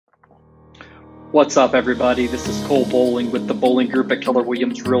What's up, everybody? This is Cole Bowling with the Bowling Group at Keller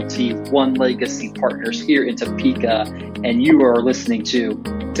Williams Realty, One Legacy Partners here in Topeka, and you are listening to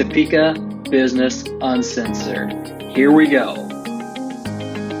Topeka Business Uncensored. Here we go.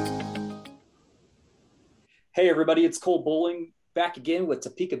 Hey, everybody, it's Cole Bowling back again with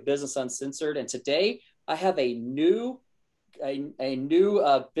Topeka Business Uncensored, and today I have a newer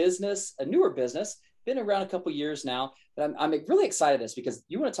business, been around a couple years now, but I'm really excited this because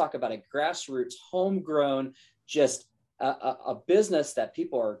you want to talk about a grassroots, homegrown, just a business that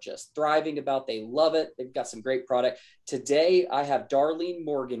people are just thriving about. They love it. They've got some great product. Today, I have Darlene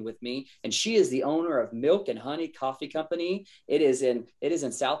Morgan with me, and she is the owner of Milk and Honey Coffee Company. It is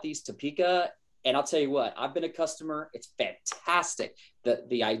in Southeast Topeka. And I'll tell you what, I've been a customer. It's fantastic.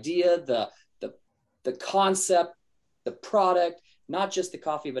 The idea, the concept, the product, not just the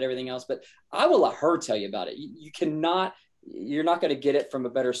coffee, but everything else. But I will let her tell you about it. You're not going to get it from a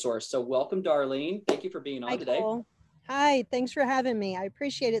better source. So welcome, Darlene. Thank you for being on today. Cole. Hi, thanks for having me. I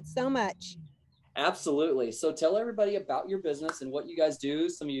appreciate it so much. Absolutely. So tell everybody about your business and what you guys do.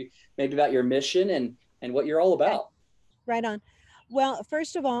 Some of you maybe about your mission and what you're all about. Right on. Well,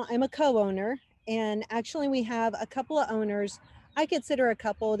 first of all, I'm a co-owner, and actually we have a couple of owners. I consider a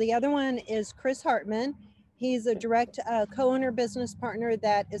couple. The other one is Chris Hartman. He's a direct co-owner business partner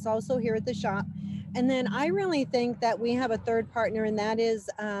that is also here at the shop. And then I really think that we have a third partner, and that is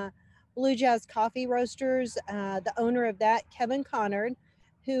Blue Jazz Coffee Roasters, the owner of that, Kevin Connard,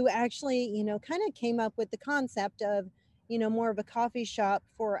 who actually, kind of came up with the concept of, more of a coffee shop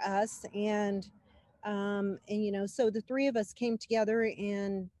for us. And so the three of us came together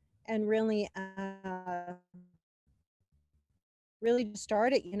and really just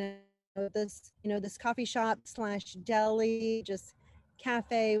started, this coffee shop slash deli, just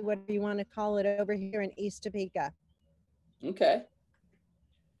cafe, whatever you want to call it, over here in East Topeka. Okay.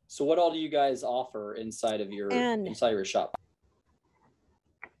 So what all do you guys offer inside of your shop?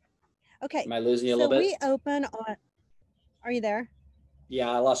 Okay. Am I losing you a little bit? So we open on, are you there?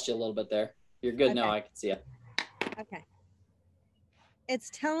 Yeah, I lost you a little bit there. You're good now. I can see you. Okay. It's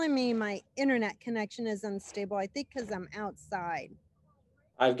telling me my internet connection is unstable. I think because I'm outside.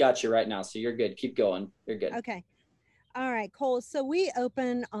 I've got you right now, so you're good. Keep going. You're good. Okay. All right, Cole. So we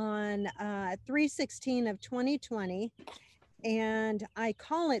open on 3/16 of 2020, and I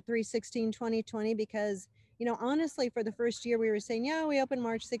call it 3/16/2020 because, honestly, for the first year we were saying, yeah, we opened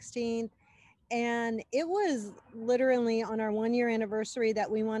March 16th. And it was literally on our 1 year anniversary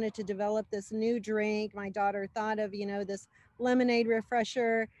that we wanted to develop this new drink. My daughter thought of, this lemonade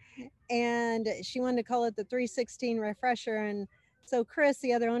refresher, and she wanted to call it the 316 refresher. And so Chris,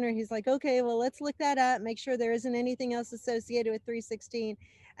 the other owner, he's like, okay, well, let's look that up, make sure there isn't anything else associated with 316.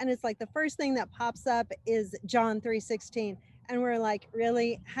 And it's like the first thing that pops up is John 316. And we're like,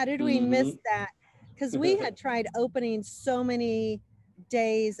 really? How did we miss that? Because we had tried opening so many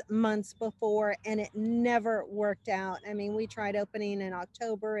days, months before, and it never worked out. I mean, we tried opening in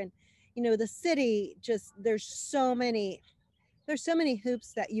October, and the city just there's so many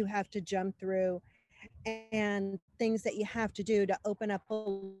hoops that you have to jump through and things that you have to do to open up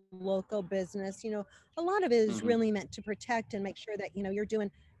a local business. A lot of it is really meant to protect and make sure that you're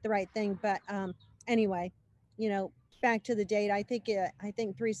doing the right thing. But anyway, back to the date, I think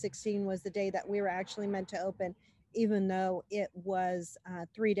 3/16 was the day that we were actually meant to open, even though it was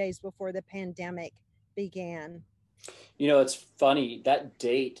 3 days before the pandemic began. It's funny, that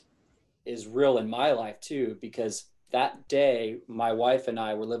date is real in my life too, because that day my wife and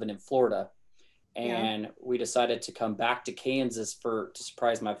I were living in Florida, and we decided to come back to Kansas to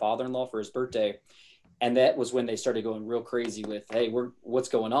surprise my father-in-law for his birthday. And that was when they started going real crazy with, hey, what's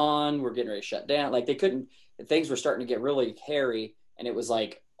going on? We're getting ready to shut down. Like things were starting to get really hairy. And it was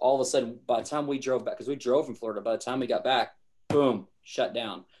like, all of a sudden, by the time we drove back, because we drove from Florida, by the time we got back, boom, shut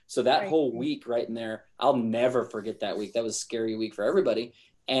down. So that whole week right in there, I'll never forget that week. That was a scary week for everybody.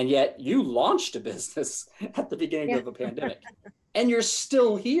 And yet you launched a business at the beginning of a pandemic, and you're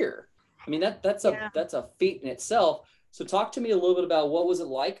still here. I mean, that's a feat in itself. So talk to me a little bit about what was it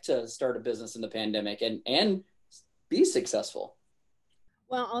like to start a business in the pandemic and be successful?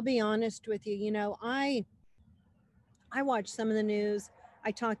 Well, I'll be honest with you. I watch some of the news. I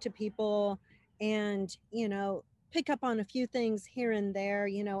talk to people and, pick up on a few things here and there,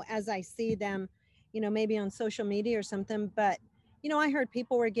 as I see them, maybe on social media or something. But, I heard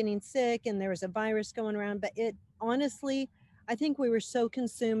people were getting sick and there was a virus going around. But honestly, I think we were so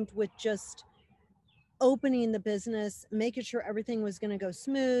consumed with just opening the business, making sure everything was going to go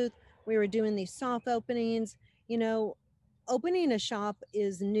smooth. We were doing these soft openings. Opening a shop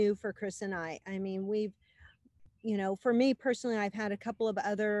is new for Chris and I. I mean, for me personally, I've had a couple of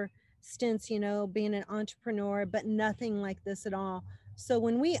other stints, you know, being an entrepreneur, but nothing like this at all. So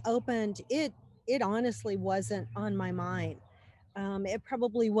when we opened, it honestly wasn't on my mind. It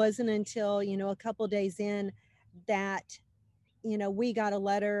probably wasn't until, you know, a couple days in that, you know, we got a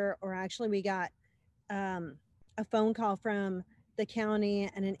letter, or actually we got um, a phone call from the county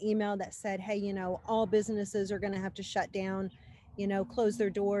and an email that said, hey, you know, all businesses are going to have to shut down, you know, close their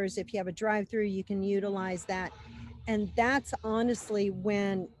doors. If you have a drive through, you can utilize that. And that's honestly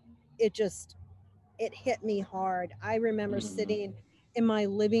when it just, it hit me hard. I remember Mhm. sitting in my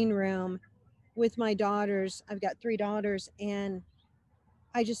living room with my daughters. I've got three daughters, and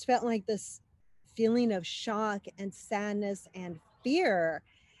I just felt like this feeling of shock and sadness and fear.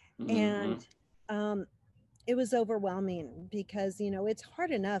 And Mhm. um, it was overwhelming because, you know, it's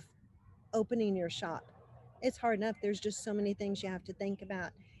hard enough opening your shop. It's hard enough. There's just so many things you have to think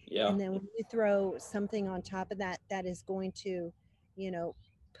about. Yeah. And then when you throw something on top of that, that is going to, you know,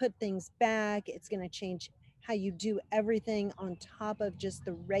 put things back, it's going to change how you do everything on top of just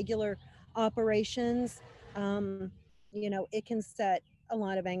the regular operations. Um, you know, it can set a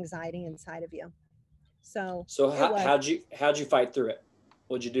lot of anxiety inside of you. So So it was. how'd you fight through it?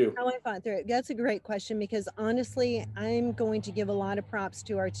 What'd you do? How I fought through it. That's a great question because honestly, I'm going to give a lot of props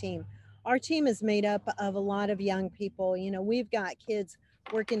to our team. Our team is made up of a lot of young people. You know, we've got kids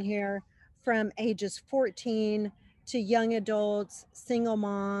working here from ages 14 to young adults, single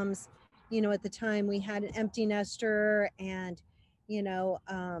moms. You know, at the time we had an empty nester and, you know,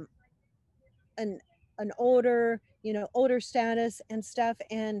 an older, you know, older status and stuff.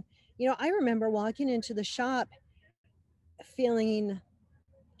 And, you know, I remember walking into the shop feeling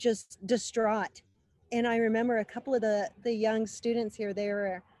just distraught. And I remember a couple of the young students here. They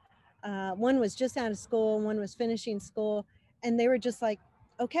were one was just out of school, one was finishing school, and they were just like,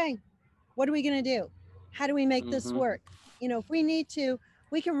 "Okay, what are we gonna do? How do we make this Mhm. work? You know, if we need to,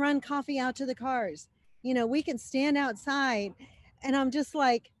 we can run coffee out to the cars. You know, we can stand outside." And I'm just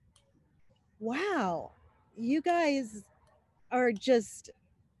like, "Wow, you guys are just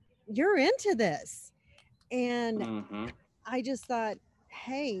you're into this." And Mhm. I just thought,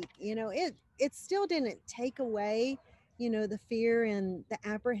 hey, you know, it still didn't take away, you know, the fear and the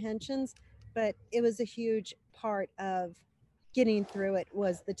apprehensions, but it was a huge part of getting through it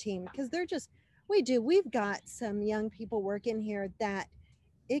was the team because they're just we've got some young people working here that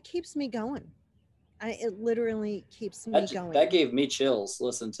it keeps me going. It literally keeps me That going. gave me chills.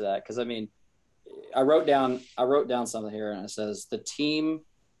 Listen to that, because I mean, I wrote down something here, and it says the team.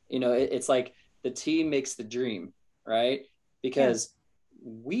 You know, it's like the team makes the dream, right? Yeah. Because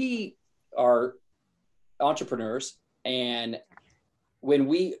we are entrepreneurs, and when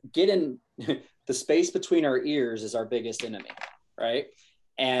we get in the space between our ears is our biggest enemy, right?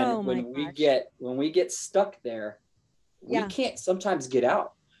 And Oh my gosh. when we get stuck there, we Yeah. can't sometimes get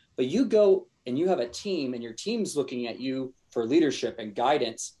out. But you go and you have a team, and your team's looking at you for leadership and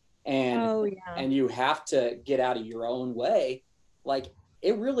guidance, and Oh yeah. you have to get out of your own way. Like,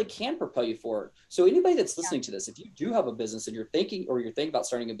 it really can propel you forward. So anybody that's Yeah. listening to this, if you do have a business and you're thinking about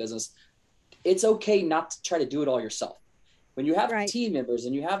starting a business, it's okay not to try to do it all yourself. When you have Right. team members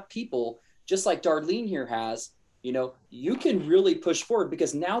and you have people just like Darlene here has, you know, you can really push forward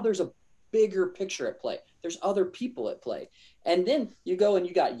because now there's a bigger picture at play. There's other people at play. And then you go and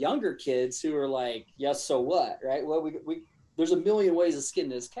you got younger kids who are like, yes, so what, right? Well, we there's a million ways to skin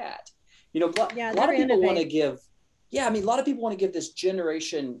this cat. You know, Yeah, a lot they're of people want to innovative. give, yeah, I mean, a lot of people want to give this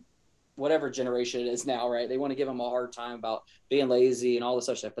generation, whatever generation it is now, right? They want to give them a hard time about being lazy and all this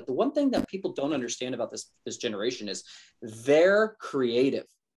other stuff. But the one thing that people don't understand about this generation is they're creative,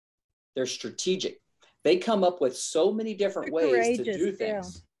 they're strategic. They come up with so many different They're ways to courageous do too.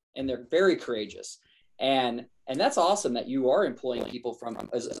 things, and they're very courageous. And that's awesome that you are employing people from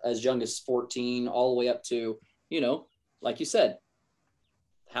as young as 14 all the way up to, you know, like you said,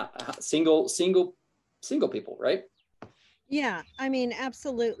 single people, right? Yeah, I mean,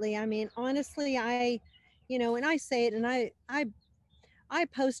 absolutely. I mean, honestly, you know, and I say it, and I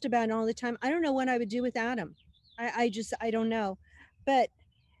post about it all the time. I don't know what I would do without him. I just I don't know, but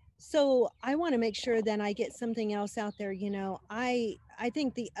so I want to make sure that I get something else out there. You know, I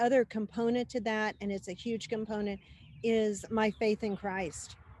think the other component to that, and it's a huge component, is my faith in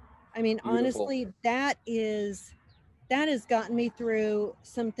Christ. I mean, Beautiful. honestly, that has gotten me through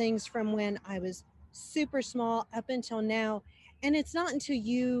some things from when I was super small up until now. And it's not until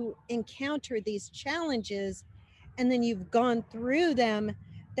you encounter these challenges and then you've gone through them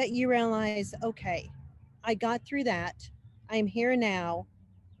that you realize, okay, I got through that. I'm here now.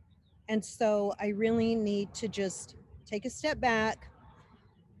 And so I really need to just take a step back.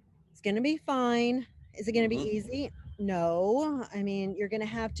 It's going to be fine. Is it going to be Mm-hmm. easy? No, I mean, you're going to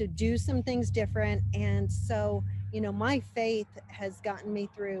have to do some things different. And so, my faith has gotten me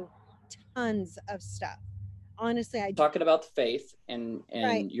through tons of stuff. Honestly, Talking about the faith right,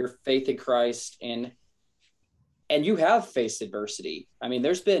 and your faith in Christ, and you have faced adversity. I mean,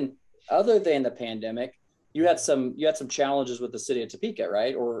 there's been, other than the pandemic, you had some challenges with the city of Topeka,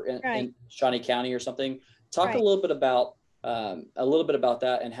 right? Or right, in Shawnee County or something. Talk right. a little bit about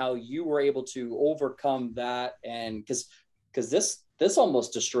that and how you were able to overcome that. And because this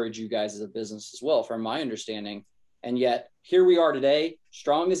almost destroyed you guys as a business as well, from my understanding. And yet here we are today,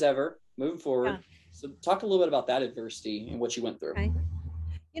 strong as ever, moving Yeah. forward. So talk a little bit about that adversity and what you went through. Okay.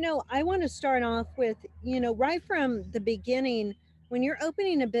 I want to start off with, right from the beginning, when you're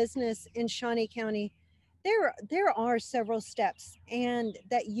opening a business in Shawnee County, there are several steps and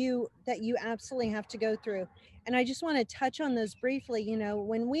that you absolutely have to go through. And I just want to touch on those briefly.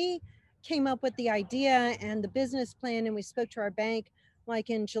 When we came up with the idea and the business plan and we spoke to our bank like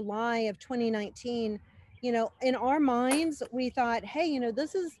in July of 2019, in our minds we thought, hey,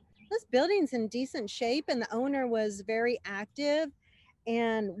 this building's in decent shape and the owner was very active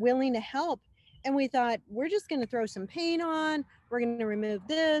and willing to help. And we thought, we're just going to throw some paint on, we're going to remove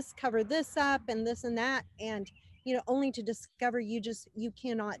this, cover this up, and this and that. And, only to discover you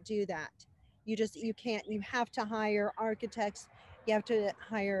cannot do that. You can't, you have to hire architects, you have to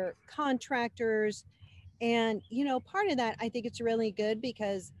hire contractors. And, part of that, I think it's really good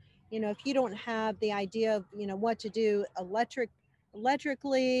because, if you don't have the idea of, what to do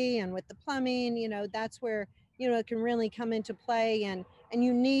electrically and with the plumbing, that's where, it can really come into play, and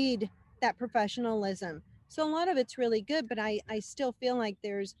you need that professionalism. So a lot of it's really good, but I still feel like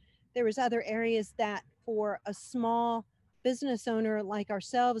there was other areas that for a small business owner like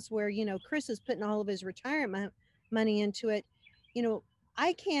ourselves, where, Chris is putting all of his retirement money into it, you know,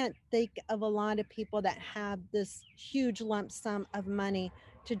 I can't think of a lot of people that have this huge lump sum of money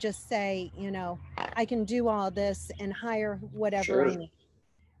to just say, I can do all this and hire whatever I Sure. need.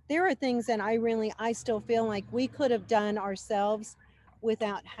 There are things that I still feel like we could have done ourselves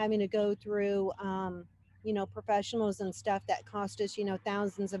without having to go through, professionals and stuff that cost us,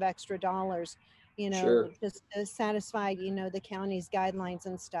 thousands of extra dollars, Sure. just to satisfy, the county's guidelines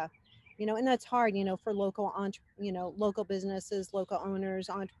and stuff. And that's hard, for local businesses, local owners,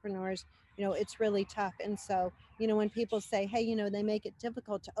 entrepreneurs. It's really tough. And so, when people say, hey, they make it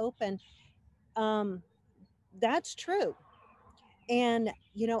difficult to open, um, that's true. And,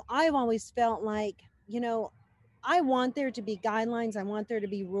 I've always felt like, I want there to be guidelines, I want there to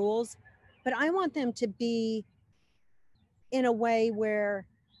be rules, but I want them to be in a way where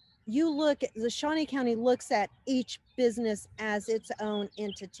the Shawnee County looks at each business as its own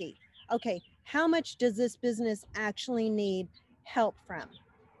entity. Okay, how much does this business actually need help from?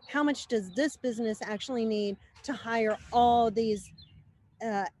 How much does this business actually need to hire all these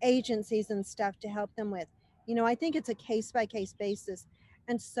agencies and stuff to help them with? I think it's a case by case basis.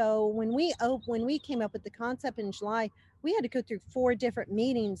 And so when we came up with the concept in July, we had to go through 4 different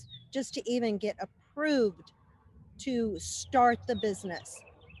meetings just to even get approved to start the business.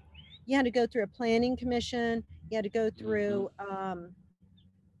 You had to go through a planning commission, you had to go Mm-hmm. through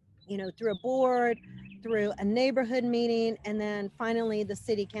through a board, through a neighborhood meeting, and then finally the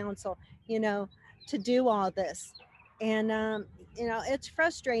city council, you know to do all this. And it's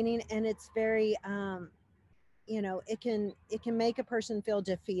frustrating, and it's very it can make a person feel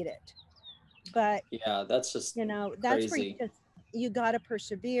defeated. But Yeah, that's just that's where crazy. you got to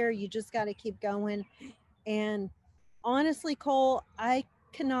persevere, you just got to keep going. And honestly, Cole, I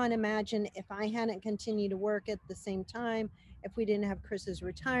cannot imagine if I hadn't continued to work at the same time, if we didn't have Chris's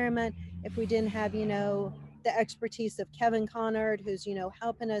retirement, if we didn't have, the expertise of Kevin Connard, who's,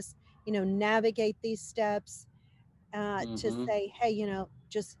 helping us, navigate these steps, to Mm-hmm. say, hey,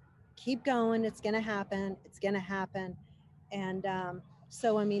 just keep going. It's going to happen. It's going to happen. And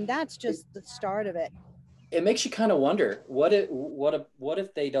so, I mean, that's It, just the start of it. it makes you kind of wonder what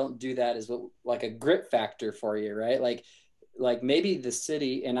if they don't do that as what, like a grit factor for you, right? Like maybe the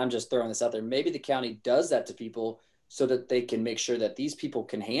city, and I'm just throwing this out there, maybe the county does that to people so that they can make sure that these people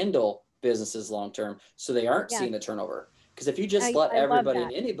can handle businesses long term, so they aren't Yes, seeing the turnover. Because if you just let I love everybody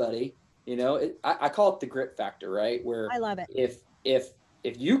and that. anybody, I call it the grit factor, right? Where I love it. if if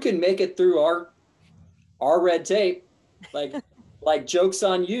if you can make it through our red tape, like jokes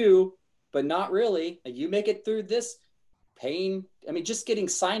on you, but not really. Like you make it through this pain. I mean, just getting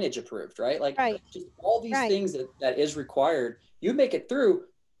signage approved, right? Like Right, just all these right, things that is required. You make it through.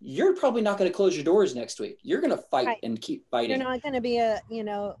 You're probably not going to close your doors next week. You're going to fight right. and keep You're fighting. not going to be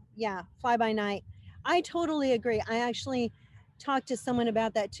yeah, fly by night. I totally agree. I actually talked to someone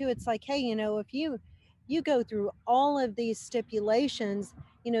about that too. It's like, hey, if you go through all of these stipulations,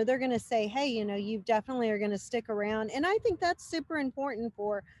 they're going to say, hey, you definitely are going to stick around. And I think that's super important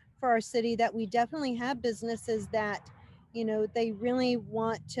for our city, that we definitely have businesses that, they really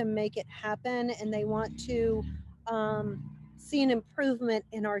want to make it happen, and they want to see an improvement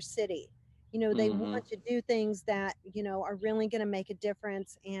in our city. They Mm-hmm. want to do things that, are really going to make a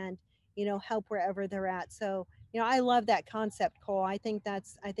difference, and, help wherever they're at. So, I love that concept, Cole. I think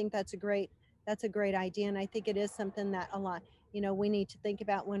that's a great idea. And I think it is something that a lot, we need to think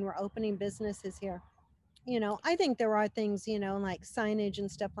about when we're opening businesses here. I think there are things, like signage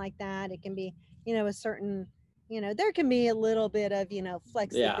and stuff like that. It can be, a certain, there can be a little bit of, Yeah.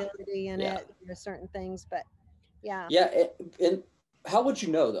 flexibility in Yeah. it, certain things, but yeah. Yeah. And how would you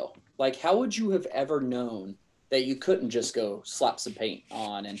know though? Like, how would you have ever known that you couldn't just go slap some paint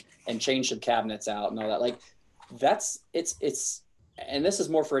on and change some cabinets out and all that? Like, it's, and this is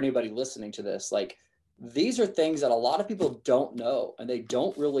more for anybody listening to this. Like, these are things that a lot of people don't know and they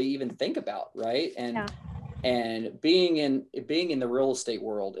don't really even think about, right? Yeah. And being in the real estate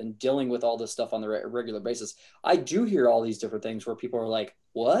world and dealing with all this stuff on the regular basis, I do hear all these different things where people are like,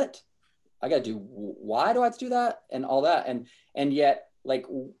 "What? I got to do? Why do I have to do that?" And all that, and yet, like,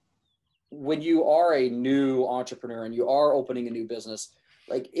 when you are a new entrepreneur and you are opening a new business,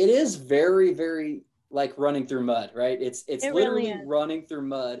 like, it is very, very like running through mud, right? It's It really literally is. running through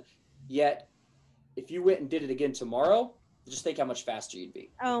mud. Yet, if you went and did it again tomorrow, just think how much faster you'd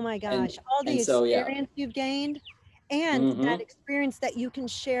be. Oh my And gosh, all the and so yeah. experience you've gained, and that Mm-hmm. experience that you can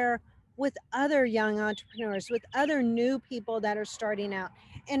share with other young entrepreneurs, with other new people that are starting out.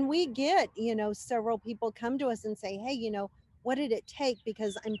 And we get, several people come to us and say, hey, what did it take?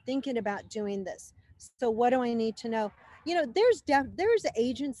 Because I'm thinking about doing this. So what do I need to know? There's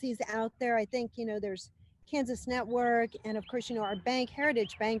agencies out there. I think, there's Kansas Network, and of course, our bank,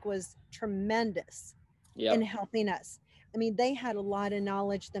 Heritage Bank, was tremendous in Yep. helping us. I mean, they had a lot of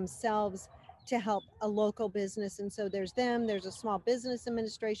knowledge themselves to help a local business. And so there's them, there's a small business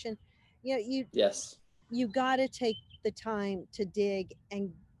administration. You know, you Yes. you got to take the time to dig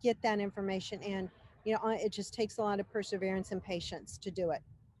and get that information. And it just takes a lot of perseverance and patience to do it.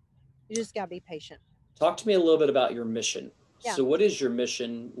 You just got to be patient. Talk to me a little bit about your mission. Yeah. So what is your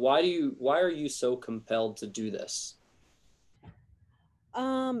mission? Why are you so compelled to do this?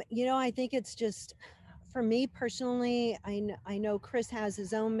 I think it's just, for me personally, I know Chris has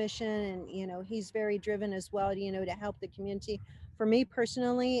his own mission, and he's very driven as well, to help the community. For me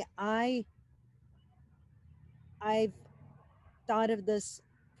personally, I've thought of this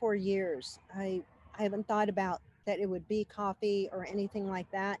for years. I haven't thought about that it would be coffee or anything like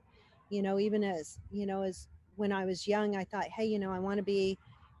that. Even as when I was young, I thought, hey, I want to be,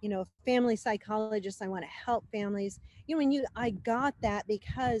 a family psychologist. I want to help families. I got that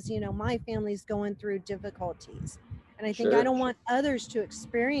because, my family's going through difficulties. And I think I Sure. don't want others to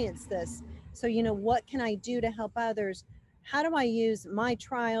experience this. So, what can I do to help others? How do I use my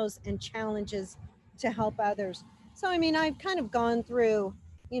trials and challenges to help others? So, I mean, I've kind of gone through,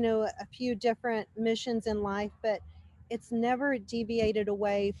 a few different missions in life, but it's never deviated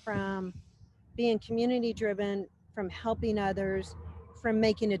away from being community driven, from helping others, from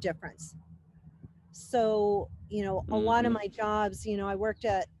making a difference. So, a lot of Mm-hmm. my jobs, I worked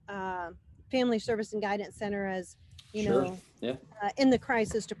at Family Service and Guidance Center as, Sure. Yeah. in the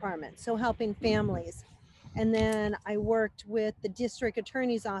crisis department, so helping families. And then I worked with the district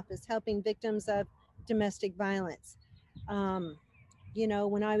attorney's office, helping victims of domestic violence. Um,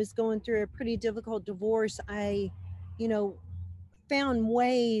 when I was going through a pretty difficult divorce, I, you know, found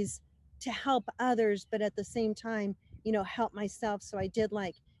ways to help others, but at the same time, help myself. So I did,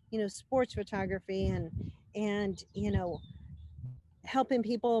 like, sports photography, and, helping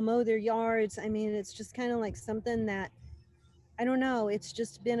people mow their yards. I mean, it's just kind of like something that, I don't know, it's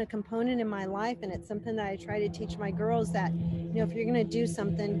just been a component in my life. And it's something that I try to teach my girls, that, if you're going to do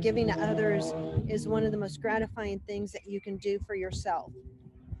something, giving to others is one of the most gratifying things that you can do for yourself.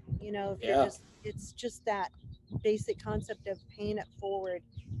 If you're Yeah. just, it's just that basic concept of paying it forward,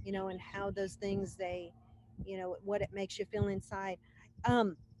 and how those things, they, what it makes you feel inside.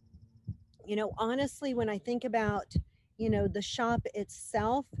 Um, honestly, when I think about, the shop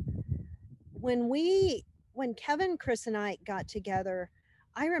itself, when we, when Kevin, Chris, and I got together,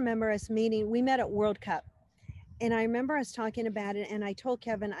 I remember us meeting, we met at World Cup. And I remember us talking about it. And I told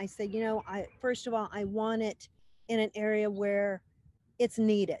Kevin, I said, first of all, I want it in an area where it's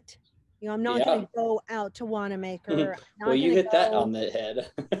needed. I'm not going Yeah. to go out to Wanamaker. Well, Not you going to hit that go. on the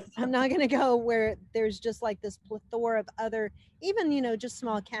head. I'm not going to go where there's just like this plethora of other, even, just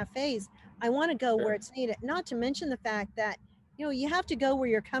small cafes. I want to go where Sure. it's needed. Not to mention the fact that, you have to go where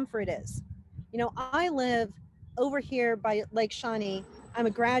your comfort is. You know, I live over here by Lake Shawnee. I'm a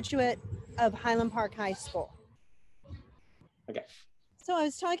graduate of Highland Park High School. Okay. So I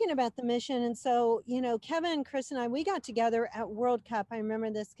was talking about the mission. And so, you know, Kevin, Chris, and I, we got together at World Cup. I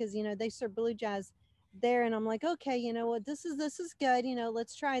remember this because, you know, they serve Blue Jazz there. And I'm like, okay, you know what, this is good. You know,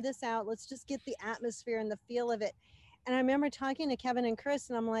 let's try this out. Let's just get the atmosphere and the feel of it. And I remember talking to Kevin and Chris,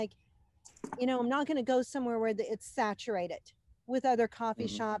 and I'm like, you know, I'm not going to go somewhere where it's saturated with other coffee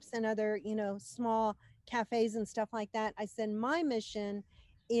Mm-hmm. shops and other, you know, small cafes and stuff like that. I said, my mission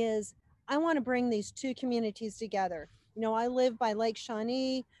is I want to bring these two communities together. You know, I live by Lake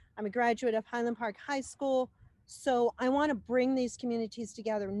Shawnee. I'm a graduate of Highland Park High School. So I want to bring these communities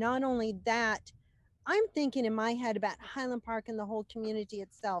together. Not only that, I'm thinking in my head about Highland Park and the whole community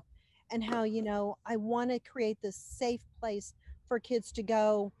itself, and how, you know, I want to create this safe place for kids to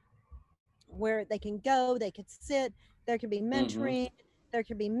go, where they can go, they could sit, there could be Mm-hmm. mentoring, there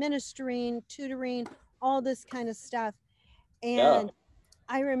could be ministering, tutoring, all this kind of stuff. Yeah. And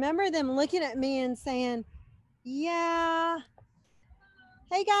I remember them looking at me and saying, yeah,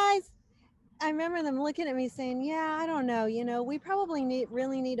 hey guys. I remember them looking at me saying, yeah, I don't know, you know, we probably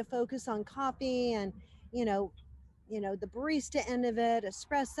really need to focus on coffee and, you know, the barista end of it,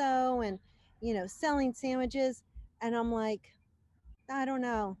 espresso, and, you know, selling sandwiches. And I'm like, I don't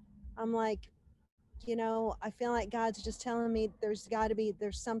know. I'm like, you know, I feel like God's just telling me there's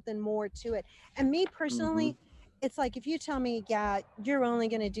something more to it. And me Mm-hmm. personally, it's like, if you tell me, yeah, you're only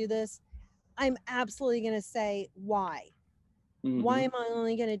going to do this, I'm absolutely going to say, why? Why Mm-hmm. am I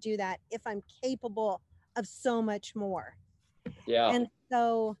only going to do that if I'm capable of so much more? Yeah. And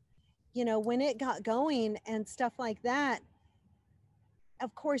so, you know, when it got going and stuff like that,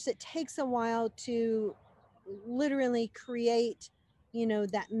 of course, it takes a while to literally create, you know,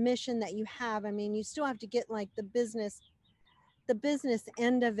 that mission that you have. I mean, you still have to get like the business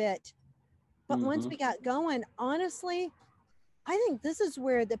end of it. But once Mm-hmm. we got going, honestly, I think this is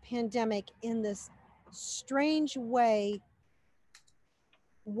where the pandemic, in this strange way,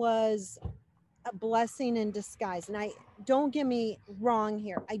 was a blessing in disguise. And I, don't get me wrong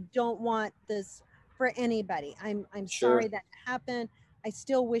here, I don't want this for anybody. I'm sorry Sure. that happened. I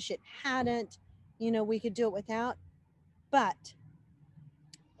still wish it hadn't. You know, we could do it without. But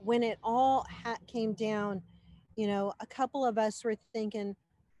when it all came down, you know, a couple of us were thinking,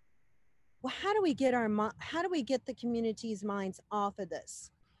 well, how do we get the community's minds off of this?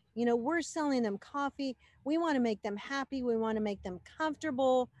 You know, we're selling them coffee. We want to make them happy. We want to make them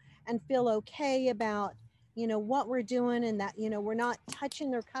comfortable and feel okay about, you know, what we're doing, and that, you know, we're not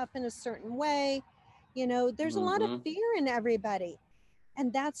touching their cup in a certain way. You know, there's a lot of Mm-hmm. fear in everybody.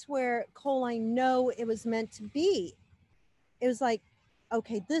 And that's where, Cole, I know it was meant to be. It was like,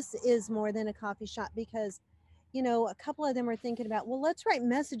 okay, this is more than a coffee shop, because, you know, a couple of them were thinking about, well, let's write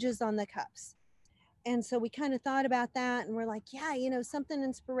messages on the cups. And so we kind of thought about that, and we're like, yeah, you know, something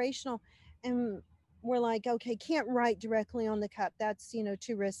inspirational. And we're like, okay, can't write directly on the cup. That's, you know,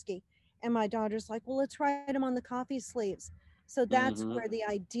 too risky. And my daughter's like, well, let's write them on the coffee sleeves. So that's Mm-hmm. where the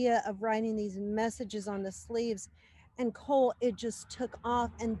idea of writing these messages on the sleeves, and Cole, it just took off.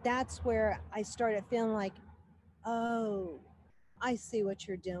 And that's where I started feeling like, oh, I see what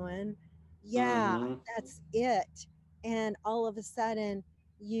you're doing. Yeah, Mm-hmm. that's it. And all of a sudden,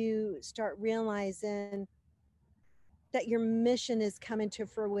 you start realizing that your mission is coming to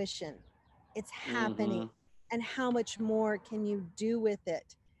fruition. It's happening. Mm-hmm. And how much more can you do with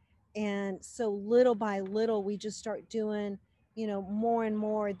it? And so little by little, we just start doing, you know, more and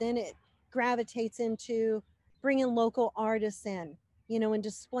more. Then it gravitates into bringing local artists in, you know, and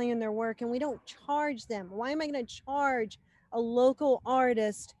displaying their work. And we don't charge them. Why am I going to charge a local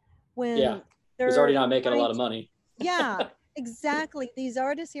artist Yeah. when He's already they're not making a trying lot of to? money. Yeah, exactly. These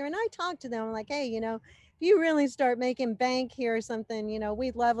artists here, and I talk to them, I'm like, hey, you know, if you really start making bank here or something, you know,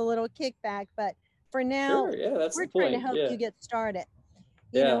 we'd love a little kickback. But for now, Sure. Yeah, that's the we're trying to point. help Yeah. you get started.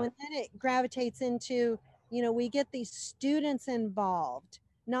 You know, Yeah. and then it gravitates into, you know, we get these students involved,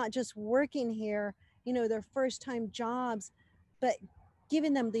 not just working here, you know, their first time jobs, but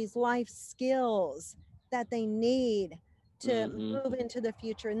giving them these life skills that they need to Mm-hmm. move into the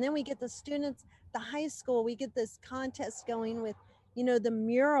future. And then we get the students, the high school, we get this contest going with, you know, the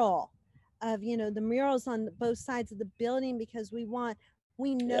mural of, you know, the murals on both sides of the building, because we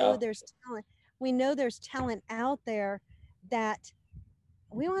know Yeah. there's talent. We know there's talent out there that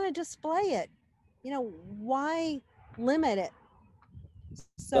we want to display it. You know, why limit it?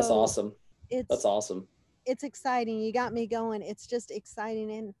 That's So awesome. That's it's awesome. it's exciting. You got me going. It's just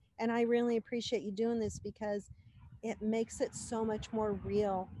exciting, and I really appreciate you doing this, because it makes it so much more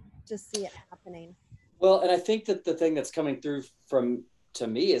real to see it happening. Well, and I think that the thing that's coming through from to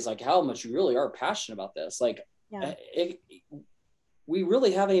me is like how much you really are passionate about this. Like, Yeah. We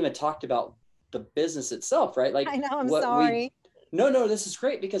really haven't even talked about the business itself, right? Like, I know, I'm sorry. No, this is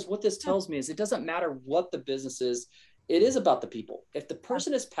great, because what this tells me is it doesn't matter what the business is. It is about the people. If the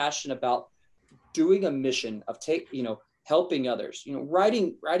person is passionate about doing a mission of helping others,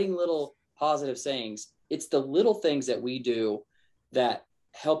 writing little positive sayings, it's the little things that we do that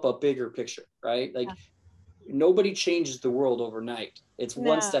help a bigger picture, right? Like, nobody changes the world overnight. It's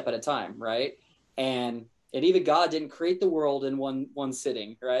one step at a time, right? And even God didn't create the world in one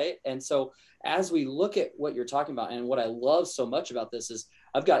sitting, right? And so as we look at what you're talking about, and what I love so much about this is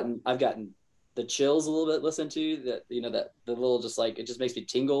I've gotten the chills a little bit listening to that, that the little, just like, it just makes me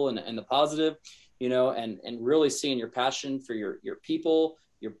tingle, and the positive, and really seeing your passion for your people,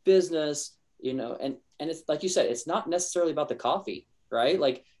 your business, and it's like you said, it's not necessarily about the coffee, right?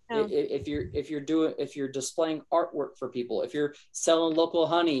 Like, if you're displaying artwork for people, if you're selling local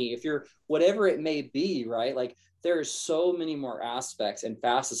honey, if you're whatever it may be, right? Like, there are so many more aspects and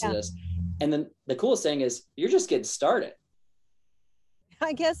facets of this. And then the coolest thing is you're just getting started.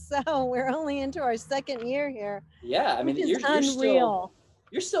 I guess so. We're only into our second year here. Yeah. I mean, you're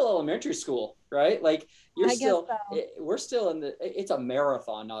still elementary school, right? Like, we're still it's a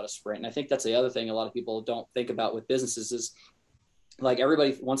marathon, not a sprint. And I think that's the other thing a lot of people don't think about with businesses is, like,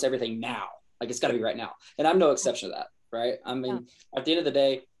 everybody wants everything now. Like, it's got to be right now. And I'm no exception to that, right? I mean, at the end of the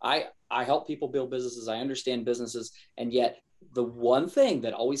day, I help people build businesses. I understand businesses. And yet the one thing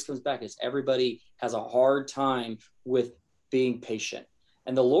that always comes back is everybody has a hard time with being patient.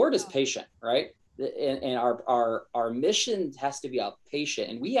 And the Lord is patient, right? And our mission has to be about patient.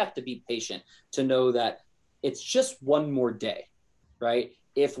 And we have to be patient to know that it's just one more day, right?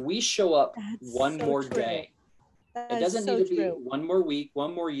 If we show up one more day, it doesn't need to be one more week,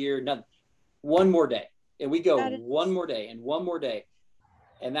 one more year, nothing. One more day. And we go one more day and one more day.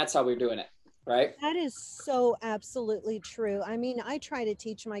 And that's how we're doing it, right? That is so absolutely true. I mean, I try to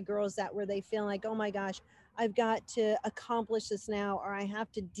teach my girls that, where they feel like, oh my gosh, I've got to accomplish this now, or I have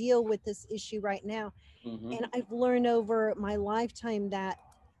to deal with this issue right now. Mm-hmm. And I've learned over my lifetime that,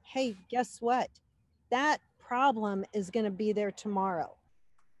 hey, guess what? That problem is going to be there tomorrow.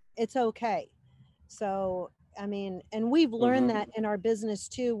 It's okay. So, I mean, and we've learned that in our business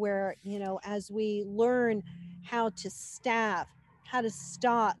too, where, as we learn how to staff, how to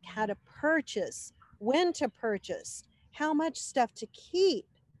stock, how to purchase, when to purchase, how much stuff to keep,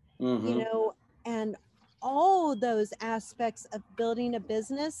 and all those aspects of building a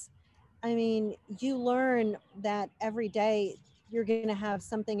business. I mean, you learn that every day you're going to have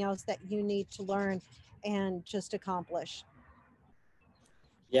something else that you need to learn and just accomplish.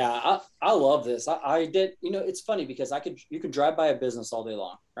 Yeah, I love this. I did, it's funny because you can drive by a business all day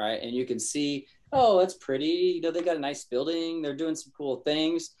long, right? And you can see, oh, that's pretty. They got a nice building. They're doing some cool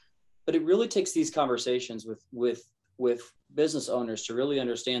things. But it really takes these conversations with business owners to really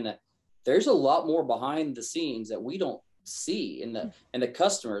understand that there's a lot more behind the scenes that we don't see in the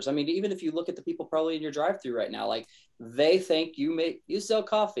customers. I mean, even if you look at the people probably in your drive-through right now, like, they think you sell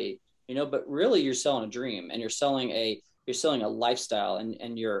coffee, but really you're selling a dream, and you're selling a lifestyle,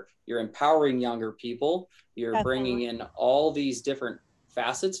 and you're empowering younger people. You're bringing in all these different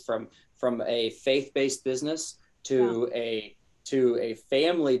facets from a faith-based business to a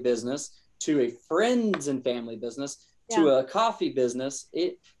family business, to a friends and family business, to a coffee business.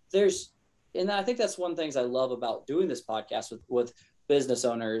 And I think that's one of the things I love about doing this podcast with business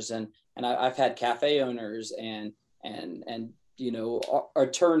owners, and I've had cafe owners and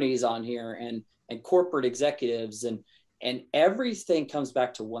attorneys on here, and corporate executives, and everything comes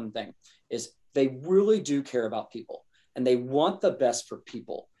back to one thing, is they really do care about people, and they want the best for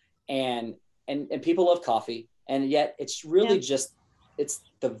people, and people love coffee, and yet it's really just, it's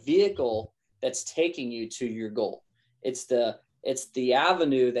the vehicle that's taking you to your goal. It's the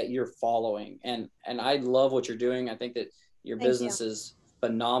avenue that you're following. And I love what you're doing. I think that your business is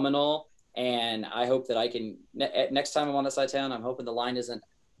phenomenal. And I hope that I can, next time I'm on this side of town, I'm hoping the line isn't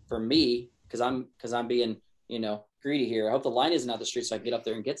for me, because I'm being, greedy here. I hope the line isn't out the street so I can get up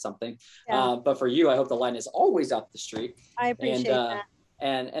there and get something. But for you, I hope the line is always out the street. I appreciate that.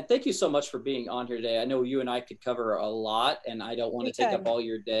 And thank you so much for being on here today. I know you and I could cover a lot, and I don't want to take up all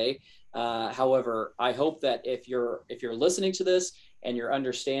your day. However, I hope that if you're listening to this and you're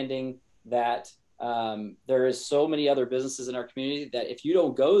understanding that there is so many other businesses in our community, that if you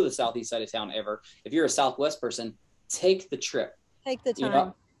don't go to the southeast side of town ever, if you're a Southwest person, take the trip. Take the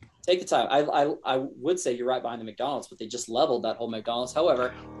time. Take the time. I would say you're right behind the McDonald's, but they just leveled that whole McDonald's.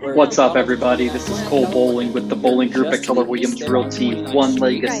 However, what's up, everybody? This is Cole Bowling with the Bowling Group at Keller Williams Realty, One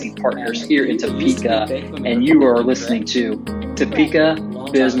Legacy Partners here in Topeka, and you are listening to Topeka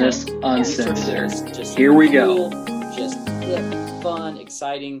Long Business time. Uncensored. Just Here we go. cool, just hip, fun,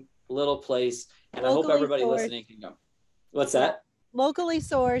 exciting little place. And I hope Locally everybody sourced. listening can go. What's that? Locally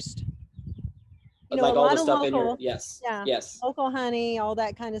sourced. You know, Like a all lot the of stuff in local. your, yes, Yeah. yes. Local honey, all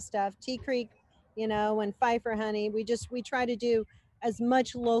that kind of stuff. Tea Creek, you know, and Pfeiffer honey. We try to do as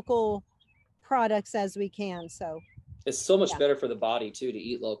much local products as we can. So It's so much Yeah. better for the body too to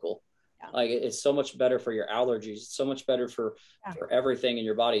eat local. Yeah. Like it's so much better for your allergies. It's so much better for everything in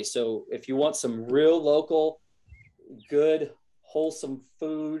your body. So if you want some real local, good, wholesome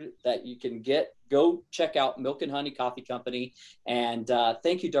food that you can get, go check out Milk and Honey Coffee Company. And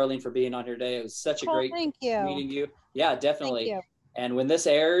thank you, Darlene, for being on here today. It was such a great thank you. meeting you. Yeah, definitely. Thank you. And when this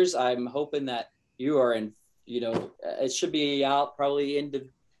airs, I'm hoping that you are in, you know, it should be out probably in the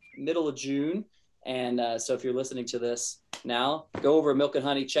middle of June. And so if you're listening to this now, go over Milk and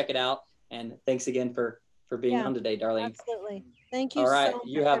Honey, check it out. And thanks again for being on today, Darlene. Absolutely. Thank you. All right. So much.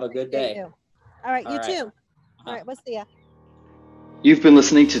 You have a good Appreciate day. you. All right. All You right. too. All right. We'll see ya. You've been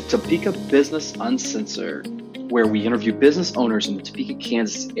listening to Topeka Business Uncensored, where we interview business owners in the Topeka,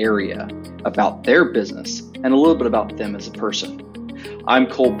 Kansas area about their business and a little bit about them as a person. I'm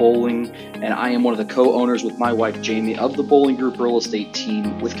Cole Bowling, and I am one of the co-owners with my wife Jamie of the Bowling Group real estate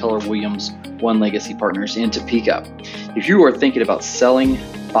team with Keller Williams One Legacy Partners in Topeka. If you are thinking about selling,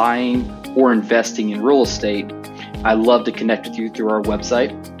 buying, or investing in real estate, I'd love to connect with you through our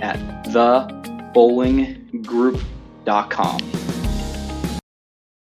website at thebowlinggroup.com.